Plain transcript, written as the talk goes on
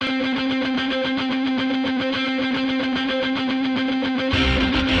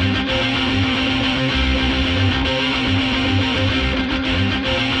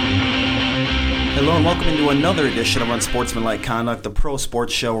to another edition of Unsportsmanlike Conduct, the pro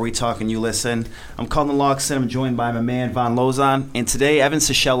sports show where we talk and you listen. I'm Colin Loxton. I'm joined by my man, Von Lozon. And today, Evan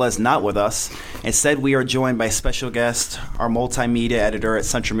Sichella is not with us. Instead, we are joined by special guest, our multimedia editor at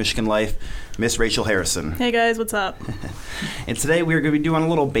Central Michigan Life, Miss Rachel Harrison. Hey, guys. What's up? And today, we're going to be doing a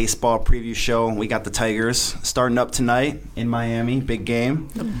little baseball preview show. We got the Tigers starting up tonight in Miami. Big game.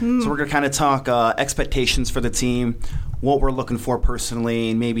 Mm-hmm. So we're going to kind of talk expectations for the team, what we're looking for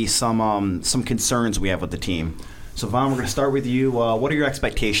personally, and maybe some concerns we have with the team. So, Vaughn, we're going to start with you. What are your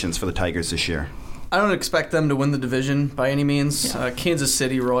expectations for the Tigers this year? I don't expect them to win the division by any means. Yeah. Kansas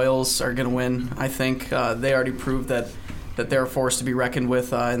City Royals are going to win. I think they already proved that they're a force to be reckoned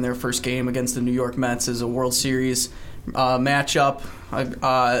with in their first game against the New York Mets as a World Series matchup.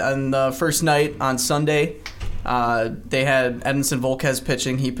 On the first night on Sunday, they had Edinson Volquez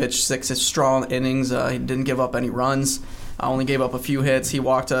pitching. He pitched 6 strong innings. He didn't give up any runs. Only gave up a few hits. He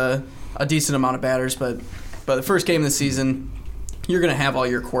walked a decent amount of batters. But the first game of the season, you're going to have all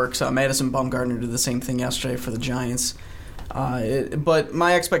your quirks. Madison Bumgarner did the same thing yesterday for the Giants. But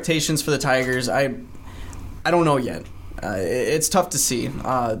my expectations for the Tigers, I don't know yet. It's tough to see.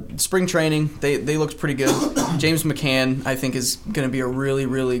 Spring training, they looked pretty good. James McCann, I think, is going to be a really,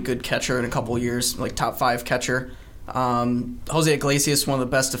 really good catcher in a couple of years, like top 5 catcher. Jose Iglesias, one of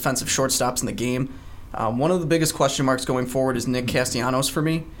the best defensive shortstops in the game. One of the biggest question marks going forward is Nick Castellanos for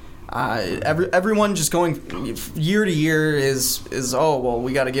me. Everyone just going year to year is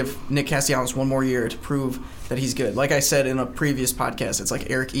we got to give Nick Castellanos one more year to prove that he's good. Like I said in a previous podcast, it's like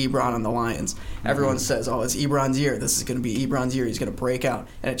Eric Ebron on the Lions. Everyone says, it's Ebron's year. This is going to be Ebron's year. He's going to break out.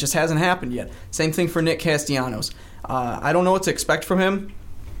 And it just hasn't happened yet. Same thing for Nick Castellanos. I don't know what to expect from him.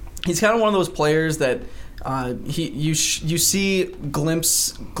 He's kind of one of those players that you see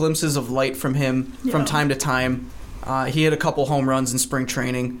glimpses of light from him from time to time. He had a couple home runs in spring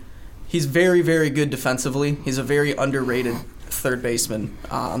training. He's very, very good defensively. He's a very underrated third baseman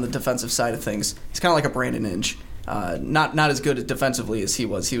on the defensive side of things. He's kind of like a Brandon Inge. Not as good defensively as he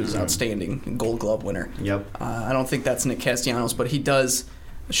was. He was outstanding, Gold Glove winner. Yep. I don't think that's Nick Castellanos, but he does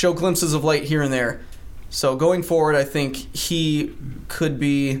show glimpses of light here and there. So going forward, I think he could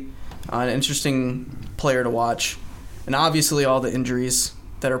be an interesting player to watch. And obviously all the injuries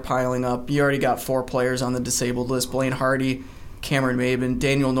that are piling up. You already got 4 players on the disabled list. Blaine Hardy, Cameron Maben,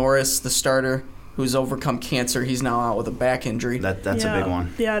 Daniel Norris, the starter, who's overcome cancer. He's now out with a back injury. That's a big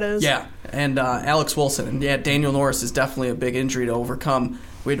one. Yeah, it is. Yeah, and Alex Wilson. And Daniel Norris is definitely a big injury to overcome.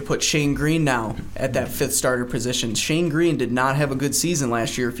 We had to put Shane Green now at that 5th starter position. Shane Green did not have a good season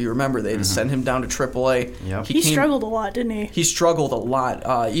last year, if you remember. They had to send him down to AAA. Yep. He struggled a lot, didn't he? He struggled a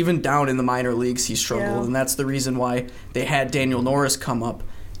lot. Even down in the minor leagues, he struggled, and that's the reason why they had Daniel Norris come up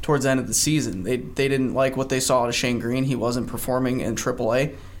towards the end of the season. They didn't like what they saw out of Shane Green. He wasn't performing in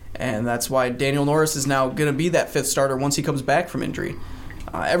AAA, and that's why Daniel Norris is now going to be that 5th starter once he comes back from injury.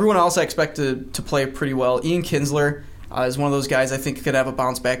 Everyone else I expect to play pretty well. Ian Kinsler is one of those guys I think could have a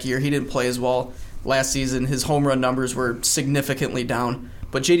bounce-back year. He didn't play as well last season. His home run numbers were significantly down,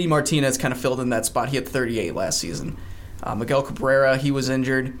 but J.D. Martinez kind of filled in that spot. He had 38 last season. Miguel Cabrera, he was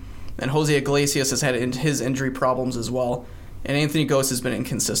injured, and Jose Iglesias has had his injury problems as well. And Anthony Gose has been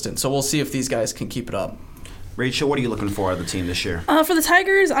inconsistent. So we'll see if these guys can keep it up. Rachel, what are you looking for out of the team this year? For the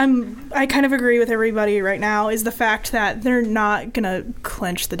Tigers, I kind of agree with everybody right now, is the fact that they're not going to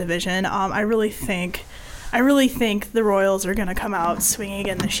clinch the division. I really think the Royals are going to come out swinging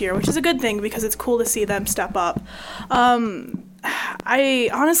again this year, which is a good thing because it's cool to see them step up. I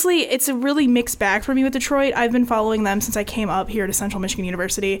honestly, it's a really mixed bag for me with Detroit. I've been following them since I came up here to Central Michigan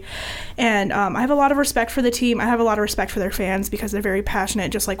University, and I have a lot of respect for the team. I have a lot of respect for their fans because they're very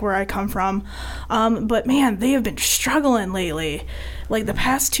passionate, just like where I come from. But man, they have been struggling lately. Like the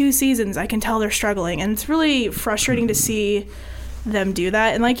past 2 seasons, I can tell they're struggling, and it's really frustrating to see them do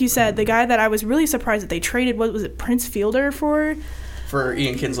that. And like you said, the guy that I was really surprised that they traded, what was it, Prince Fielder for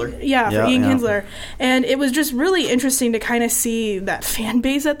Ian Kinsler. Yeah, for Ian Kinsler. And it was just really interesting to kind of see that fan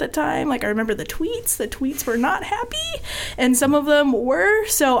base at the time. Like, I remember the tweets. The tweets were not happy, and some of them were.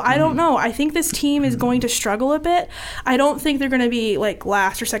 So I don't know. I think this team is going to struggle a bit. I don't think they're going to be, like,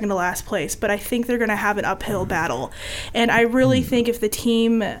 last or second to last place, but I think they're going to have an uphill battle. And I really think if the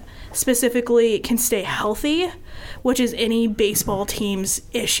team specifically can stay healthy, which is any baseball team's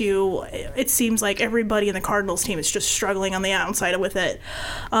issue. It seems like everybody in the Cardinals team is just struggling on the outside with it.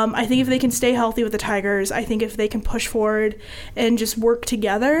 I think if they can stay healthy with the Tigers, I think if they can push forward and just work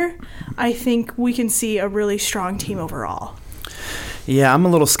together, I think we can see a really strong team overall. Yeah, I'm a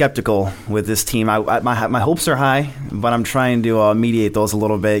little skeptical with this team. My hopes are high, but I'm trying to mediate those a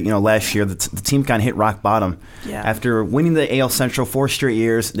little bit. Last year the team kind of hit rock bottom. Yeah. After winning the AL Central 4 straight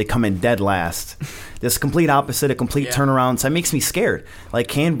years, they come in dead last. This complete opposite, a complete turnaround. So that makes me scared. Like,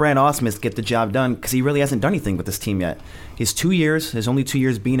 can Brad Ausmus get the job done? Because he really hasn't done anything with this team yet. His only 2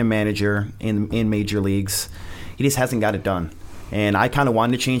 years being a manager in major leagues. He just hasn't got it done. And I kind of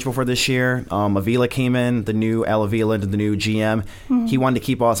wanted to change before this year. Avila came in, the new Al Avila, the new GM. Mm-hmm. He wanted to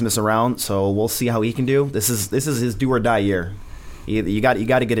keep Ausmus around, so we'll see how he can do. This is his do or die year. You got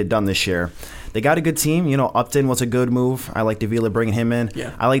to get it done this year. They got a good team. Upton was a good move. I liked Avila bringing him in.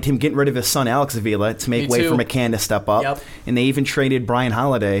 Yeah. I liked him getting rid of his son Alex Avila to make way for McCann to step up. Yep. And they even traded Brian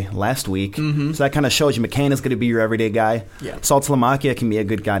Holiday last week. Mm-hmm. So that kind of shows you McCann is going to be your everyday guy. Yeah. Saltalamacchia can be a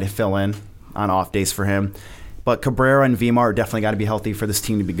good guy to fill in on off days for him. But Cabrera and Vimar definitely got to be healthy for this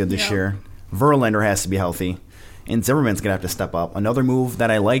team to be good this year. Verlander has to be healthy. And Zimmerman's going to have to step up. Another move that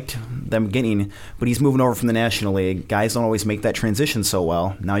I liked them getting, but he's moving over from the National League. Guys don't always make that transition so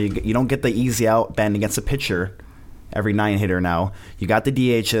well. Now you don't get the easy out bend against a pitcher every 9-hitter now. You got the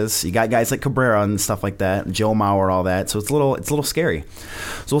DHs. You got guys like Cabrera and stuff like that, Joe Mauer, all that. So it's a little scary.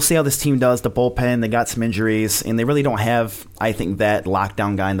 So we'll see how this team does. The bullpen, they got some injuries, and they really don't have, I think, that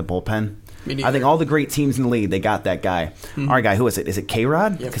lockdown guy in the bullpen. I think all the great teams in the league, they got that guy. Mm-hmm. Our guy, who is it? Is it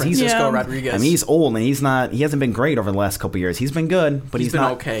K-Rod? Yeah, Francisco Rodriguez. I mean, he's old and he hasn't been great over the last couple of years. He's been good, but he's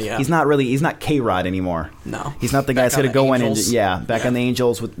not okay. Yeah. He's not K-Rod anymore. No, he's not the guy that's going to go in and back on the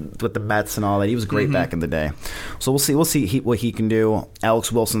Angels with the Mets and all that. He was great back in the day. So we'll see what he can do.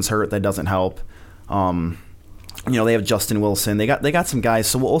 Alex Wilson's hurt. That doesn't help. They have Justin Wilson. They got some guys.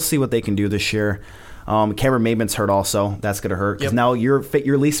 So we'll see what they can do this year. Cameron Maybin's hurt also. That's going to hurt because now your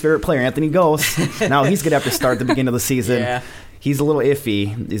least favorite player, Anthony Gose, now he's going to have to start at the beginning of the season. Yeah. He's a little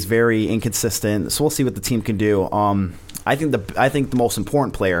iffy. He's very inconsistent. So we'll see what the team can do. I think the most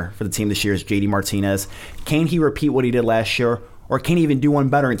important player for the team this year is JD Martinez. Can he repeat what he did last year? Or can he even do one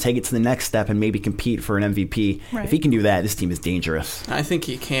better and take it to the next step and maybe compete for an MVP? Right. If he can do that, this team is dangerous. I think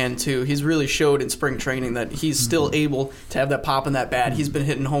he can, too. He's really showed in spring training that he's still able to have that pop in that bat. He's been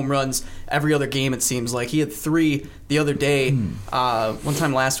hitting home runs every other game, it seems like. He had 3 the other day. One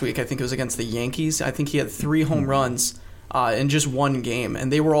time last week, I think it was against the Yankees. I think he had 3 home runs in just one game,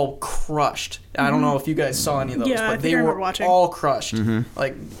 and they were all crushed. I don't know if you guys saw any of those, but they were all crushed.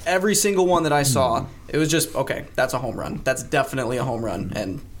 Like, every single one that I saw, it was just, okay, that's a home run. That's definitely a home run,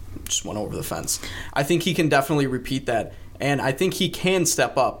 and just went over the fence. I think he can definitely repeat that, and I think he can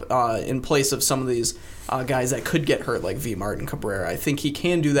step up in place of some of these guys that could get hurt, like V. Martin Cabrera. I think he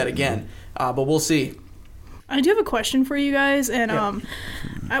can do that again, but we'll see. I do have a question for you guys, and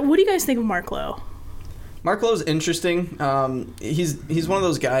what do you guys think of Mark Lowe? Mark Lowe's interesting. He's one of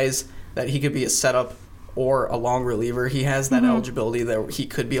those guys that he could be a setup or a long reliever. He has that eligibility that he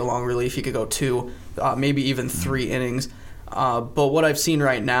could be a long relief. He could go 2, maybe even 3 innings. But what I've seen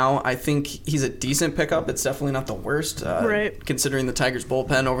right now, I think he's a decent pickup. It's definitely not the worst, considering the Tigers'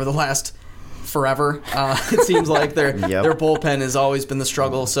 bullpen over the last forever. It seems like their bullpen has always been the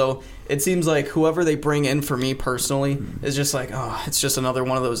struggle. So it seems like whoever they bring in, for me personally, is just like, it's just another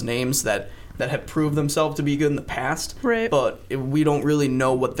one of those names that have proved themselves to be good in the past, but we don't really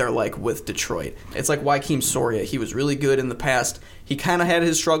know what they're like with Detroit. It's like Joakim Soria. He was really good in the past. He kind of had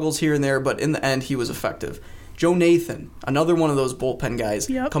his struggles here and there, but in the end, he was effective. Joe Nathan, another one of those bullpen guys,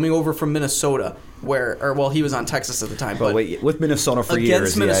 coming over from Minnesota, he was on Texas at the time. But with Minnesota for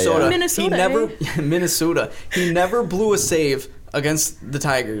years. Against Minnesota, he never blew a save against the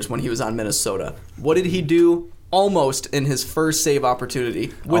Tigers when he was on Minnesota. What did he do? Almost in his first save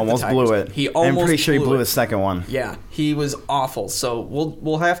opportunity with almost the Tigers. Blew it. He almost I'm pretty sure he blew it. his second one. Yeah, he was awful. So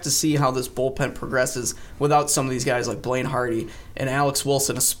we'll have to see how this bullpen progresses without some of these guys like Blaine Hardy and Alex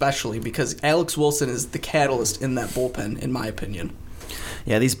Wilson especially, because Alex Wilson is the catalyst in that bullpen, in my opinion.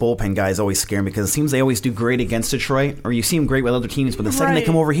 Yeah, these bullpen guys always scare me because it seems they always do great against Detroit, or you see them great with other teams, but the second they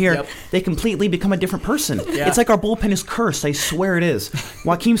come over here, they completely become a different person. Yeah. It's like our bullpen is cursed. I swear it is.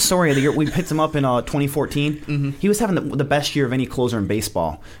 Joakim Soria, the year we picked him up in 2014, he was having the best year of any closer in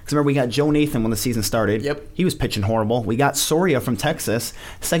baseball. Because remember, we got Joe Nathan when the season started. He was pitching horrible. We got Soria from Texas.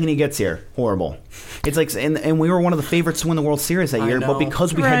 Second he gets here, horrible. It's like, and we were one of the favorites to win the World Series that year, but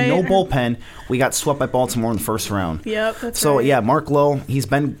because we had no bullpen, we got swept by Baltimore in the first round. So Mark Lowe, he's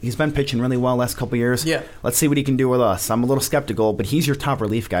been pitching really well last couple of years. Let's see what he can do with us. I'm a little skeptical, but he's your top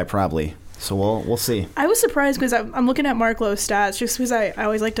relief guy probably. So we'll see. I was surprised because I'm looking at Mark Lowe's stats just because I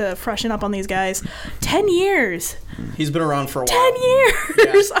always like to freshen up on these guys. 10 years. He's been around for a while. 10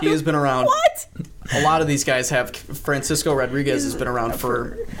 years. Yeah, he has been around. What? A lot of these guys have. Francisco Rodriguez has been around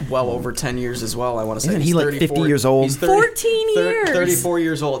for well over 10 years as well, I want to say. Isn't he like 50 years old? He's 14 years. 34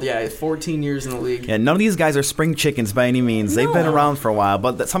 years old, yeah. 14 years in the league. Yeah, none of these guys are spring chickens by any means. They've been around for a while,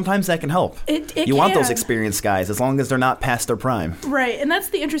 but sometimes that can help. You want those experienced guys as long as they're not past their prime. Right, and that's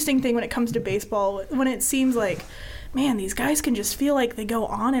the interesting thing when it comes to baseball, when it seems like, man, these guys can just feel like they go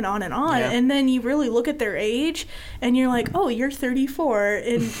on and on and on. Yeah. And then you really look at their age and you're like, oh, you're 34.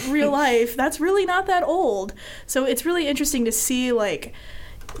 In real life, that's really not that old. So it's really interesting to see, like,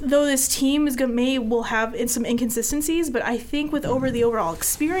 though this team will have some inconsistencies, but I think with the overall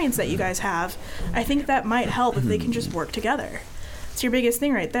experience that you guys have, I think that might help if they can just work together. It's your biggest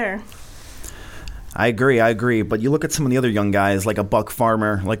thing right there. I agree. But you look at some of the other young guys, like a Buck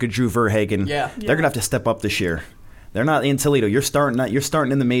Farmer, like a Drew Verhagen. Yeah. They're going to have to step up this year. They're not in Toledo. You're starting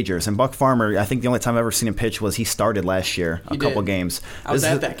in the majors. And Buck Farmer, I think the only time I've ever seen him pitch was he started last year, a couple games. I was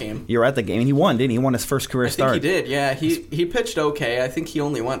at that game. You were at the game, and he won, didn't he? He won his first career start. I think he did, yeah. He pitched okay. I think he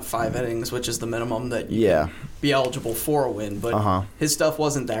only went 5 innings, which is the minimum that you can be eligible for a win. But his stuff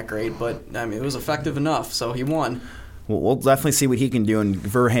wasn't that great, but I mean, it was effective enough, so he won. We'll definitely see what he can do in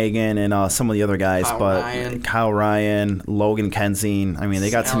Verhagen and some of the other guys. Kyle Ryan, Logan Kensing. I mean, they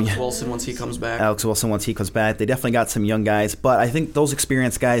got Alex Wilson once he comes back. They definitely got some young guys. But I think those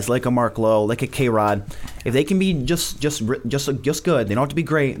experienced guys like a Mark Lowe, like a K-Rod, if they can be just good, they don't have to be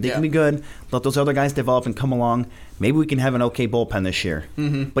great. They can be good. Let those other guys develop and come along. Maybe we can have an okay bullpen this year.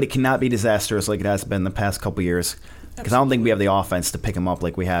 Mm-hmm. But it cannot be disastrous like it has been the past couple years. Because I don't think we have the offense to pick them up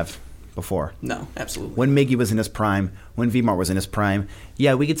like we have before. No, absolutely. When Miggy was in his prime, when Vmart was in his prime,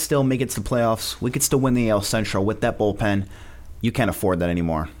 we could still make it to the playoffs. We could still win the AL Central with that bullpen. You can't afford that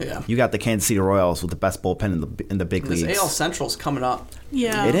anymore. Yeah. You got the Kansas City Royals with the best bullpen in the big leagues. This AL Central's coming up.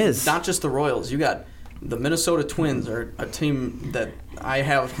 Yeah. It is. Not just the Royals. You got the Minnesota Twins are a team that I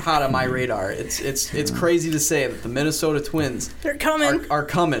have hot on my radar. It's crazy to say that the Minnesota Twins they're coming. Are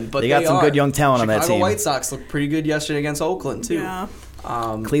coming, but they got some good young talent on that team. Chicago White Sox looked pretty good yesterday against Oakland too. Yeah.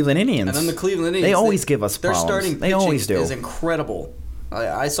 Cleveland Indians. And then the Cleveland Indians. They always give us problems. Their starting they always do. is incredible.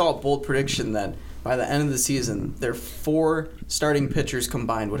 I saw a bold prediction that by the end of the season, their 4 starting pitchers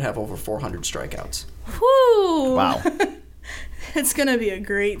combined would have over 400 strikeouts. Whoo! Wow. It's going to be a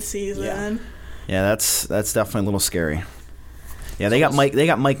great season. Yeah, that's definitely a little scary. Yeah, they got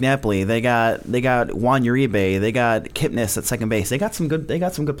Mike Napoli. They got Juan Uribe. They got Kipnis at second base. They got some good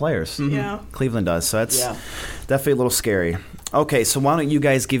players. Mm-hmm. Yeah. Cleveland does. So that's definitely a little scary. Okay, so why don't you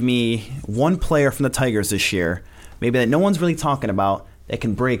guys give me one player from the Tigers this year, maybe that no one's really talking about, that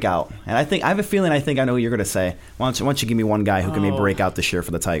can break out? And I have a feeling I know who you're going to say. Why don't you give me one guy who can maybe break out this year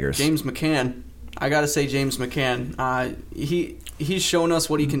for the Tigers? James McCann. I got to say James McCann. He's shown us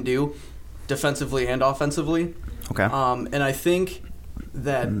what he can do defensively and offensively. Okay. And I think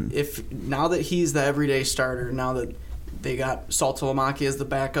that if now that he's the everyday starter, now that they got Saltalamacchia as the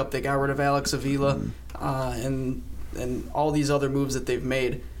backup, they got rid of Alex Avila, and all these other moves that they've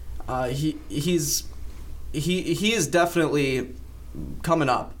made, he is definitely coming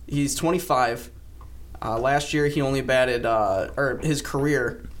up. He's 25. Last year he only batted, or his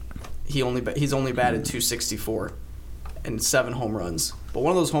career, he's only batted .264 and 7 home runs. But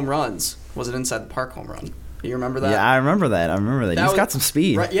one of those home runs was an inside the park home run. Do you remember that? Yeah, I remember that. He's got some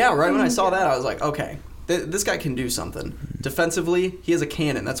speed. Right when I saw that, I was like, okay, this guy can do something. Defensively, he has a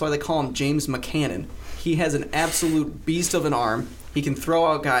cannon. That's why they call him James McCannon. He has an absolute beast of an arm. He can throw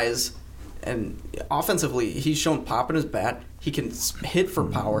out guys. And offensively, he's shown pop in his bat. He can hit for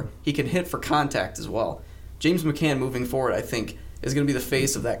power. He can hit for contact as well. James McCann, moving forward, I think, is going to be the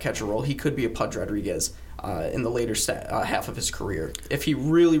face of that catcher role. He could be a Pudge Rodriguez in the later half of his career if he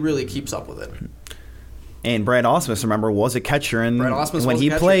really, really keeps up with it. And Brad Ausmus, remember, was a catcher, and when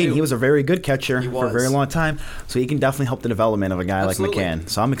he played, he was a very good catcher for a very long time. So he can definitely help the development of a guy like McCann.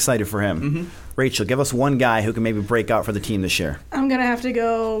 So I'm excited for him. Mm-hmm. Rachel, give us one guy who can maybe break out for the team this year. I'm gonna have to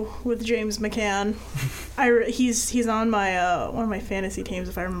go with James McCann. He's on my one of my fantasy teams,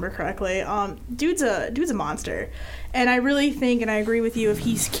 if I remember correctly. Dude's a monster, and I really think, and I agree with you, if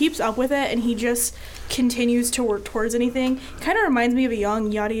he keeps up with it and he just continues to work towards anything, kind of reminds me of a young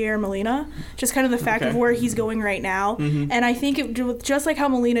Yadier Molina. Just kind of the fact of where he's going right now, and I think just like how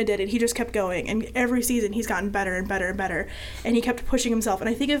Molina did it, he just kept going, and every season he's gotten better and better and better, and he kept pushing himself. And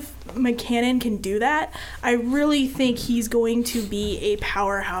I think if McCann can do that, I really think he's going to be a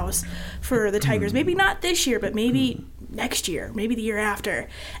powerhouse for the Tigers. Maybe not this year, but maybe next year, maybe the year after.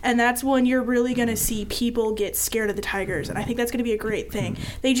 And that's when you're really going to see people get scared of the Tigers. And I think that's going to be a great thing.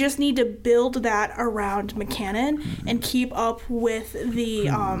 They just need to build that around McCannon and keep up with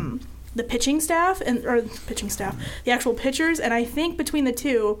the pitching staff, the actual pitchers. And I think between the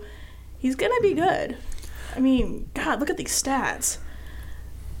two, he's going to be good. I mean, God, look at these stats.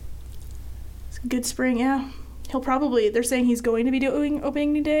 It's a good spring, yeah. He'll probably, they're saying he's going to be doing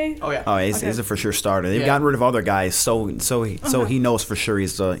opening day. Oh, yeah. Oh, he's a for sure starter. They've gotten rid of other guys, so he knows for sure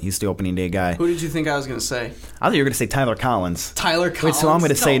he's the opening day guy. Who did you think I was going to say? I thought you were going to say Tyler Collins. Tyler Collins? Wait, so I'm going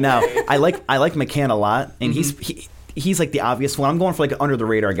to say now. Way. I like McCann a lot, and he's like the obvious one. I'm going for like an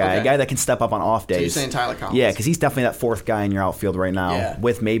under-the-radar guy, a guy that can step up on off days. So you're saying Tyler Collins? Yeah, because he's definitely that fourth guy in your outfield right now. Yeah.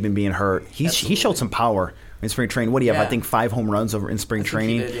 With Maben being hurt, he showed some power in spring training. What do you have? I think 5 home runs over in spring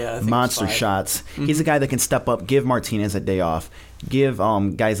training. He did, yeah. I think Monster shots. He's a guy that can step up, give Martinez a day off, give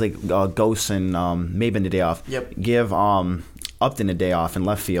guys like Ghost and Maben a day off. Yep. Give Upton a day off in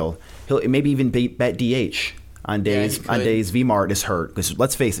left field. He'll maybe even bet DH. On days Vmart is hurt, because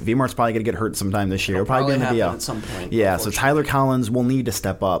let's face it, Vmart's probably going to get hurt sometime this year. It'll probably be on the DL at some point. Yeah, so Tyler Collins will need to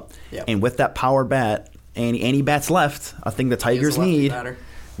step up, and with that power bat and any bats left, I think the Tigers need.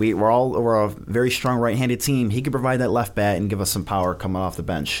 We're a very strong right-handed team. He could provide that left bat and give us some power coming off the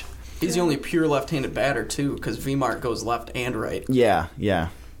bench. He's the only pure left-handed batter too, because Vmart goes left and right. Yeah.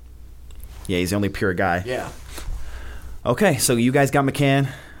 He's the only pure guy. Yeah. Okay, so you guys got McCann.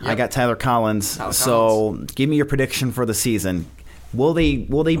 Yep. I got Tyler Collins. So give me your prediction for the season. Will they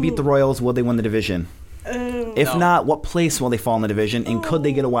beat the Royals? Will they win the division? If not, what place will they fall in the division? And could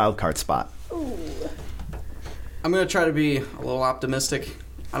they get a wild card spot? I'm going to try to be a little optimistic.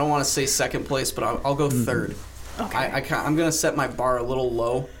 I don't want to say second place, but I'll go third. Okay. I'm going to set my bar a little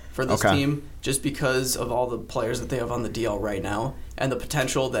low for this team, just because of all the players that they have on the DL right now and the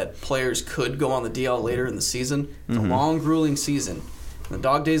potential that players could go on the DL later in the season. It's a long, grueling season. The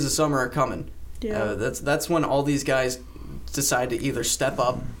dog days of summer are coming. Yeah. That's when all these guys decide to either step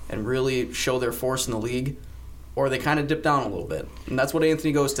up and really show their force in the league, or they kind of dip down a little bit. And that's what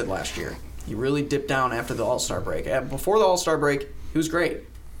Anthony Ghost did last year. He really dipped down after the All-Star break. Before the All-Star break, he was great.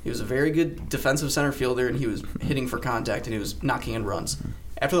 He was a very good defensive center fielder, and he was hitting for contact, and he was knocking in runs.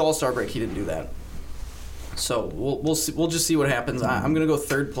 After the All-Star break, he didn't do that. So we'll see, we'll just see what happens. I'm going to go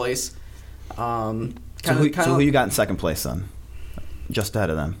third place. So who you got in second place then? Just ahead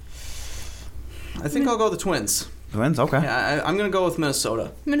of them. I think I'll go the Twins. Twins? Okay. Yeah, I'm going to go with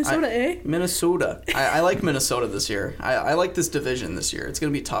Minnesota. Minnesota. Minnesota. I like Minnesota this year. I like this division this year. It's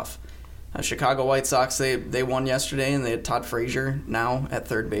going to be tough. Chicago White Sox, they won yesterday, and they had Todd Frazier now at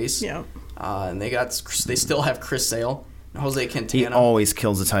third base. Yeah. And they still have Chris Sale. Jose Quintana. He always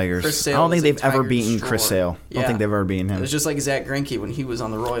kills the Tigers. Chris Sale I don't think they've ever Tiger beaten destroyer. Chris Sale. I don't think they've ever beaten him. It was just like Zach Greinke when he was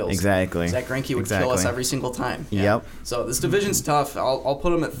on the Royals. Exactly. Zach Greinke would kill us every single time. Yep. So this division's tough. I'll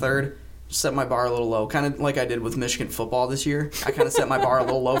put them at third. Just set my bar a little low, kind of like I did with Michigan football this year. I kind of set my bar a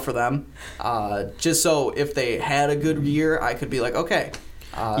little low for them, just so if they had a good year, I could be like, okay.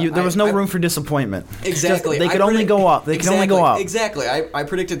 There was no room for disappointment. Exactly. They could only go up. They could only go up. Exactly. I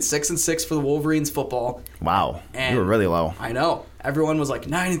predicted 6-6 for the Wolverines football. Wow. And you were really low. I know. Everyone was like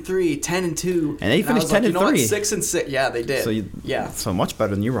 9-3, 10-2, and they finished 10-3. You know what? 6-6. Yeah, they did. So much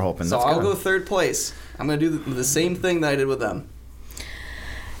better than you were hoping. So I'll go third place. I'm going to do the same thing that I did with them.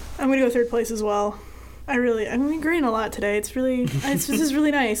 I'm going to go third place as well. I'm agreeing a lot today. This is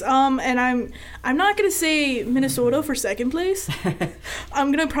really nice. And I'm not gonna say Minnesota for second place.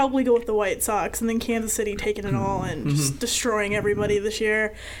 I'm gonna probably go with the White Sox, and then Kansas City taking it all and just destroying everybody this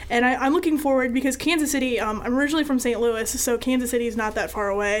year. And I'm looking forward, because Kansas City. I'm originally from St. Louis, so Kansas City is not that far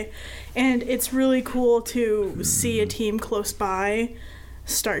away, and it's really cool to see a team close by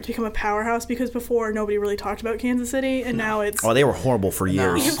start to become a powerhouse, because before nobody really talked about Kansas City, and now it's... Oh, they were horrible for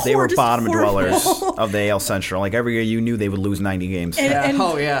years. They were bottom dwellers of the AL Central. Like, every year you knew they would lose 90 games. And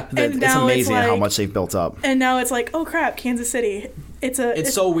it's amazing how much they've built up. And now it's like, oh crap, Kansas City.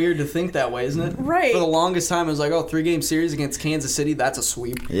 It's so weird to think that way, isn't it? Right. For the longest time, it was like, 3-game series against Kansas City, that's a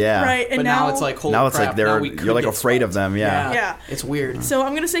sweep. Yeah. Right. And but now it's like, holy crap, you're like afraid of them. Yeah. It's weird. So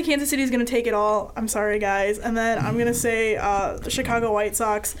I'm going to say Kansas City is going to take it all. I'm sorry, guys. And then I'm going to say the Chicago White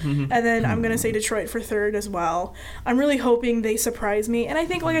Sox. And then I'm going to say Detroit for third as well. I'm really hoping they surprise me. And I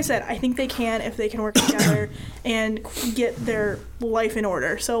think, like I said, I think they can if they can work together and get their life in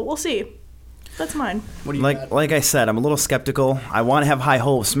order. So we'll see. That's mine. What do you like I said, I'm a little skeptical. I want to have high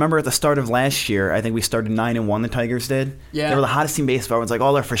hopes. Remember at the start of last year, I think we started 9-1. The Tigers did. Yeah. They were the hottest team in baseball. Everyone's like,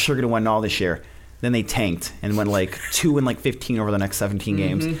 oh, they're for sure going to win all this year. Then they tanked and went 2-15 over the next 17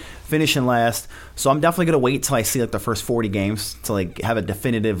 games, finishing last. So I'm definitely going to wait till I see the first 40 games to have a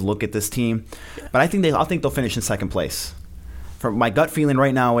definitive look at this team. But I think they'll finish in second place. For my gut feeling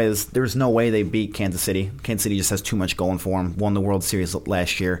right now is there's no way they beat Kansas City. Kansas City just has too much going for them. Won the World Series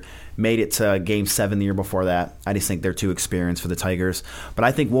last year. made it to Game 7 the year before that. I just think they're too experienced for the Tigers. But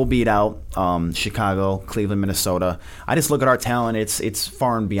I think we'll beat out Chicago, Cleveland, Minnesota. I just look at our talent. It's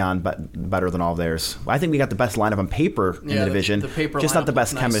far and beyond better than all of theirs. I think we got the best lineup on paper in the division. The paper just not the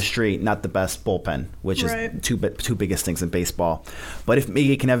best nice. chemistry, not the best bullpen, which Right. is two biggest things in baseball. But if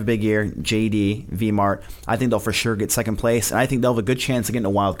Miggy can have a big year, JD, V-Mart, I think they'll for sure get second place, and I think they'll have a good chance of getting a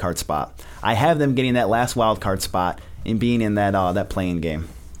wild card spot. I have them getting that last wild card spot and being in that playing game.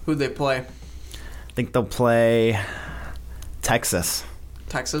 Who'd they play? I think they'll play Texas,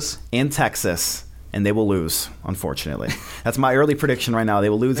 and they will lose, unfortunately. That's my early prediction right now. They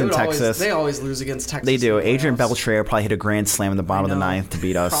will lose in Texas. They always lose against Texas. They do. in the Adrian playoffs. Beltre will probably hit a grand slam in the bottom of the ninth to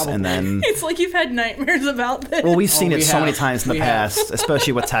beat us. Probably. And then, It's like you've had nightmares about this. well, we've seen Oh, it we so many have. times in the We have. past,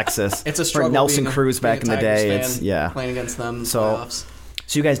 especially with Texas. It's a Or struggle. Nelson being Cruz back in being the a Tigers day. fan, It's yeah. playing against them. In the So- playoffs.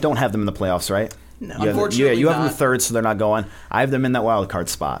 So you guys don't have them in the playoffs, right? No. Unfortunately, you have them not. the third, so they're not going. I have them in that wild card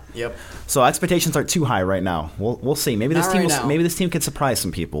spot. Yep. So expectations aren't too high right now. We'll see. Maybe this Not team right now. maybe this team could surprise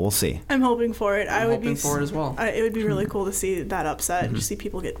some people. We'll see. I'm hoping for it. I'm hoping for it as well. It would be really cool to see that upset and just see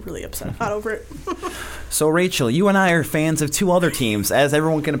people get really upset over it. So Rachel, you and I are fans of two other teams. As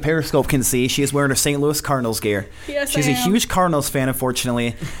everyone in Periscope can see, she is wearing her St. Louis Cardinals gear. Yes, She's I a am. huge Cardinals fan,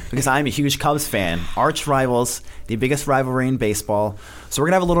 unfortunately, because I'm a huge Cubs fan. Arch rivals, the biggest rivalry in baseball. So we're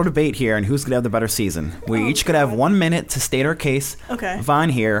gonna have a little debate here on who's gonna have the better season. We each could have 1 minute to state our case. Okay. Vaughn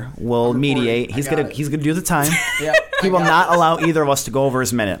here will I'm mediate. recording. He's I got gonna it. he's gonna do the time. Yeah. He will not allow either of us to go over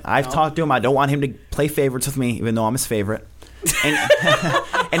his minute. I've talked to him. I don't want him to play favorites with me, even though I'm his favorite. And,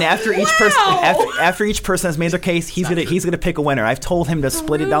 and after each person after each person has made their case, he's gonna pick a winner. I've told him to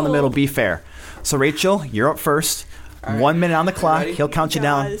split it down the middle, be fair. So Rachel, you're up first. All right. 1 minute on the clock. Ready? He'll count you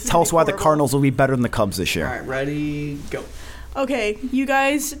God, down. this is Tell gonna us be why the horrible. Cardinals will be better than the Cubs this year. All right. Ready? Go. Okay, you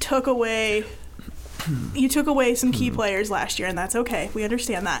guys took away some key players last year, and that's okay. We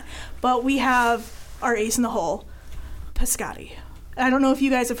understand that. But we have our ace in the hole, Piscotty. I don't know if you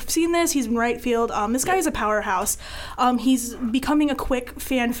guys have seen this. He's in right field. This guy is a powerhouse. He's becoming a quick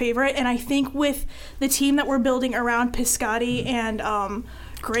fan favorite, and I think with the team that we're building around Piscotty and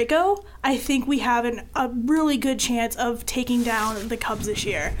Greco, I think we have a really good chance of taking down the Cubs this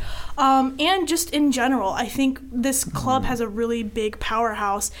year. And just in general, I think this club has a really big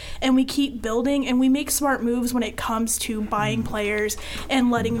powerhouse, and we keep building, and we make smart moves when it comes to buying players and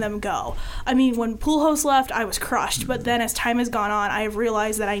letting them go. I mean, when Pujols left, I was crushed, but then as time has gone on, I have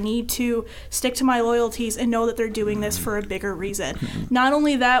realized that I need to stick to my loyalties and know that they're doing this for a bigger reason. Not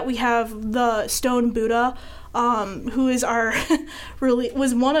only that, we have the Stone Buddha, who is our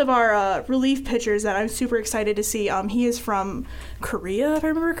was one of our relief pitchers that I'm super excited to see. He is from Korea, if I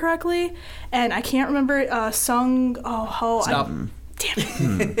remember correctly, and I can't remember Sung Ho. Stop. Damn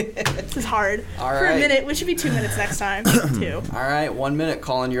it! This is hard. All For a right. minute, which should be 2 minutes next time. 2. All right. 1 minute.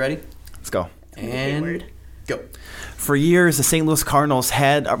 Colin, you ready? Let's go. And word. go. For years, the St. Louis Cardinals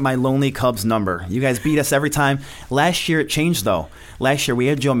had my lonely Cubs number. You guys beat us every time. Last year, it changed, though. Last year, we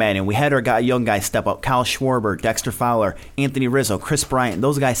had Joe Madden. We had our young guys step up. Kyle Schwarber, Dexter Fowler, Anthony Rizzo, Chris Bryant.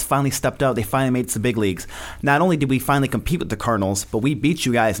 Those guys finally stepped out. They finally made it to the big leagues. Not only did we finally compete with the Cardinals, but we beat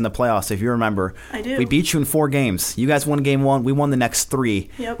you guys in the playoffs, if you remember. I do. We beat you in 4 games. You guys won game 1. We won the next 3.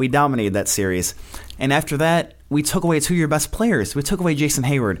 Yep. We dominated that series. And after that, we took away 2 of your best players. We took away Jason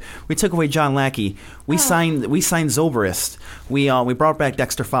Hayward. We took away John Lackey. We signed Zobrist. We brought back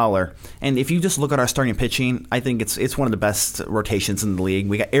Dexter Fowler. And if you just look at our starting pitching, I think it's one of the best rotations in the league.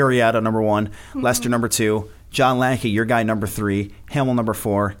 We got Arrieta number 1, Lester number 2, John Lackey, your guy number 3, Hamill number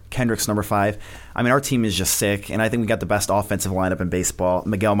 4, Kendricks number 5. I mean, our team is just sick, and I think we got the best offensive lineup in baseball.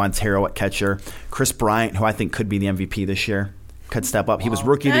 Miguel Montero at catcher, Chris Bryant, who I think could be the MVP this year. Could step up. He was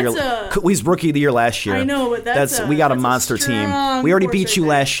rookie of the year. He's rookie of the year last year. I know, but we got a that's monster team. strong We already horse beat right you there.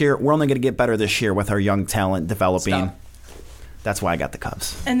 last year. We're only going to get better this year with our young talent developing. Stop. That's why I got the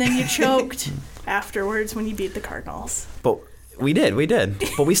Cubs. And then you choked afterwards when you beat the Cardinals. But we did.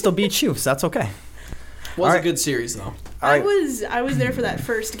 But we still beat you, so that's okay. Was All right. a good series though. All right. I was there for that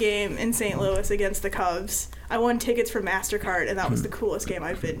first game in St. Louis against the Cubs. I won tickets for MasterCard, and that was the coolest game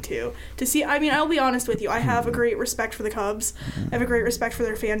I've been to. To see, I mean, I'll be honest with you, I have a great respect for the Cubs. I have a great respect for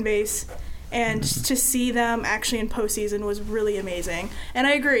their fan base. And just to see them actually in postseason was really amazing. And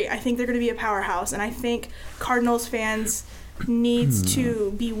I agree. I think they're going to be a powerhouse. And I think Cardinals fans needs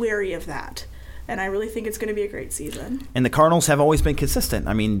to be wary of that. And I really think it's going to be a great season. And the Cardinals have always been consistent.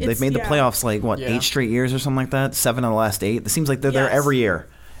 I mean, they've made the playoffs like, what, 8 straight years or something like that? 7 of the last 8. It seems like they're there Yes. every year.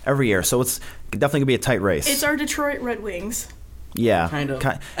 Every year. So it's definitely going to be a tight race. It's our Detroit Red Wings. Yeah, kind of.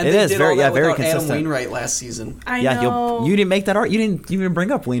 It And they is did very all that very without Adam consistent. Wainwright last season. I Yeah, know. you didn't make that art. You didn't even bring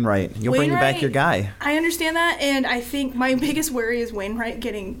up Wainwright. You'll bring back Wainwright- your guy. I understand that, and I think my biggest worry is Wainwright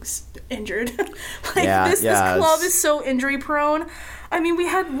getting injured. This club is so injury prone. I mean, we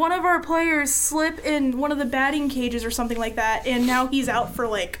had one of our players slip in one of the batting cages or something like that, and now he's out for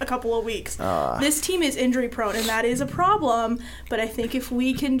like a couple of weeks. This team is injury prone, and that is a problem, but I think if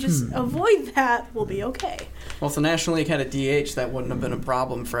we can just avoid that, we'll be okay. Well, if the National League had a DH, that wouldn't have been a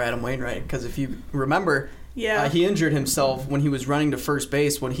problem for Adam Wainwright, because if you remember, he injured himself when he was running to first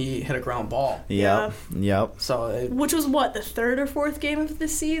base when he hit a ground ball. Yep. So which was what, the third or fourth game of the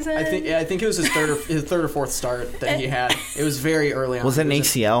season? I think it was his third or fourth start that he had. It was very early on. Was it an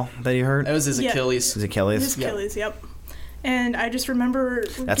ACL that he hurt? It was his Achilles. His Achilles. His Achilles, yep. And I just remember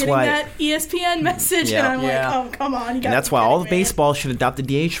That's getting why- that ESPN message, and I'm like, oh, come on. You And that's why all of baseball should adopt the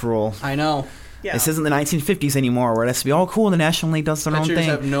DH rule. I know. Yeah. This isn't the 1950s anymore where it has to be all cool and the National League does their own Pitchers thing.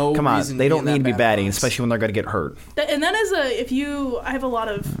 have no Come on, reason they to be don't in that need to be bad batting, box. especially when they're going to get hurt. And then I have a lot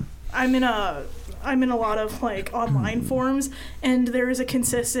of, I'm in a lot of like online forums, and there is a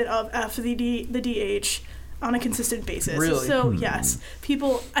consistent of F the DH on a consistent basis. Really? So yes,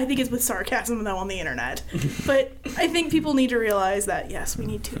 people, I think it's with sarcasm though on the internet, but I think people need to realize that yes, we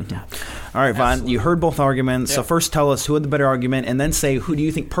need to adapt. All right, Vaughn, you heard both arguments. So Yep. first tell us who had the better argument, and then say who do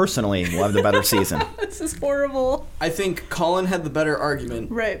you think personally will have the better season. This is horrible. I think Colin had the better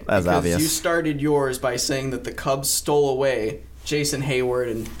argument. Right. That's because obvious. you started yours by saying that the Cubs stole away Jason Hayward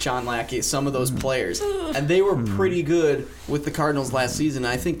and John Lackey, some of those players, and they were pretty good with the Cardinals last season.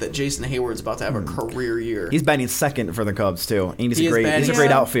 I think that Jason Hayward's about to have a career year. He's batting second for the Cubs too. And He is batting he's a great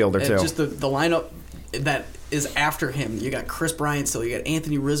second. outfielder And too. just the lineup that is after him. You got Chris Bryant still. You got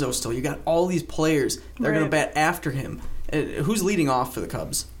Anthony Rizzo still. You got all these players. They're going to Right. bat after him. Who's leading off for the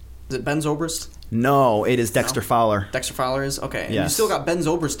Cubs? Is it Ben Zobrist? No, it is Dexter Fowler. Dexter Fowler is? Okay. And you Yes. still got Ben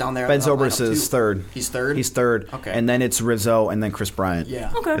Zobrist down there. Ben in the Zobrist lineup, is too. third. He's third? He's third. Okay. And then it's Rizzo and then Chris Bryant.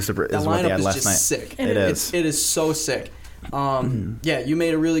 Yeah. Okay. Is That what they lineup had is last just night. sick. It is. It is so sick. Yeah, you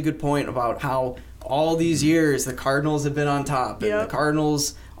made a really good point about how all these years the Cardinals have been on top, and Yep. the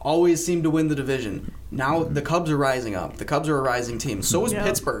Cardinals always seem to win the division. Now the Cubs are rising up. The Cubs are a rising team. So is Yep.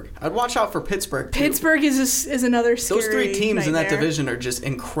 Pittsburgh. I'd watch out for Pittsburgh, too. Pittsburgh is another scary Those three teams in that nightmare. division are just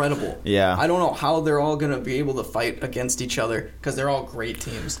incredible. Yeah. I don't know how they're all going to be able to fight against each other because they're all great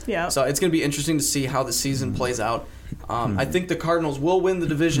teams. Yeah. So it's going to be interesting to see how the season plays out. I think the Cardinals will win the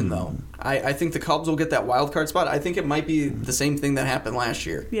division, though. I think the Cubs will get that wild card spot. I think it might be the same thing that happened last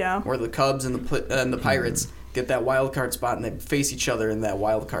year. Yeah. Where the Cubs and the Pirates get that wild card spot and they face each other in that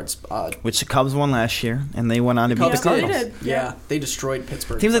wild card spot. Which the Cubs won last year, and they went on to beat Cubs the Cardinals. They did. Yeah, they destroyed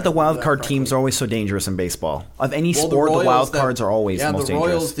Pittsburgh. Seems like the if I remember wild card that teams correctly. are always so dangerous in baseball. Of any Well, sport, the Royals wild cards are always the most the Royals,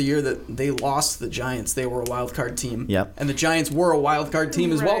 dangerous. the year that they lost the Giants, they were a wild card team. Yep. And the Giants were a wild card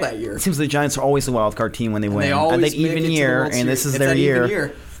team as well Right. that year. It seems the Giants are always the wild card team when they win. They always and that make it even to the year, World and this Series. is It's their that even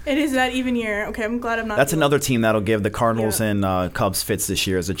year. It is that even year. Okay, I'm glad I'm not. That's the- another team that'll give the Cardinals Yeah. and Cubs fits this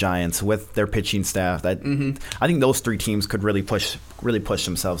year as the Giants with their pitching staff. That Mm-hmm. I think those three teams could really push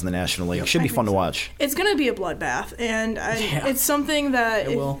themselves in the National League. Should be I fun to think so. watch. It's going to be a bloodbath, and Yeah. it's something that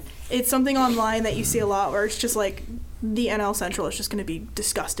It will. It's something online that you see a lot where it's just like the NL Central is just going to be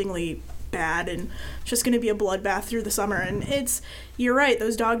disgustingly bad, and it's just going to be a bloodbath through the summer. And you're right,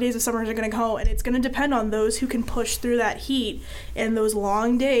 those dog days of summer are going to go, and it's going to depend on those who can push through that heat and those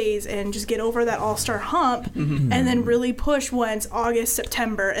long days and just get over that all-star hump, and then really push once August,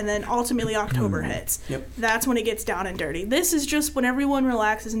 September, and then ultimately October hits. Yep. That's when it gets down and dirty. This is just when everyone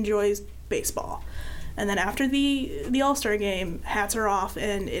relaxes, enjoys baseball. And then after the All-Star game, hats are off,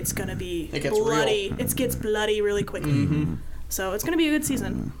 and it's going to be It gets bloody. It gets bloody really quickly. So it's going to be a good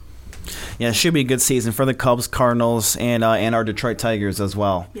season. Yeah, it should be a good season for the Cubs, Cardinals, and our Detroit Tigers as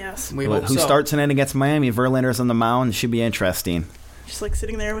well. Yes. We Who hope so. starts tonight against Miami? Verlander's on the mound. It should be interesting. Just like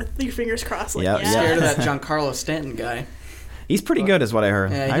sitting there with your fingers crossed. Like, Yep, yeah. Scared of that Giancarlo Stanton guy. He's pretty good, is what I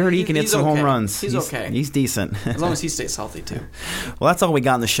heard. Yeah, I heard he can hit he's some home okay. runs. He's okay. He's decent. As long as he stays healthy, too. Well, that's all we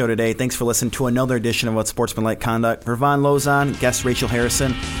got on the show today. Thanks for listening to another edition of Unsportsmanlike Conduct. For Vaughn Lozon, guest Rachel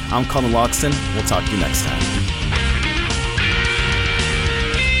Harrison, I'm Colin Logston. We'll talk to you next time.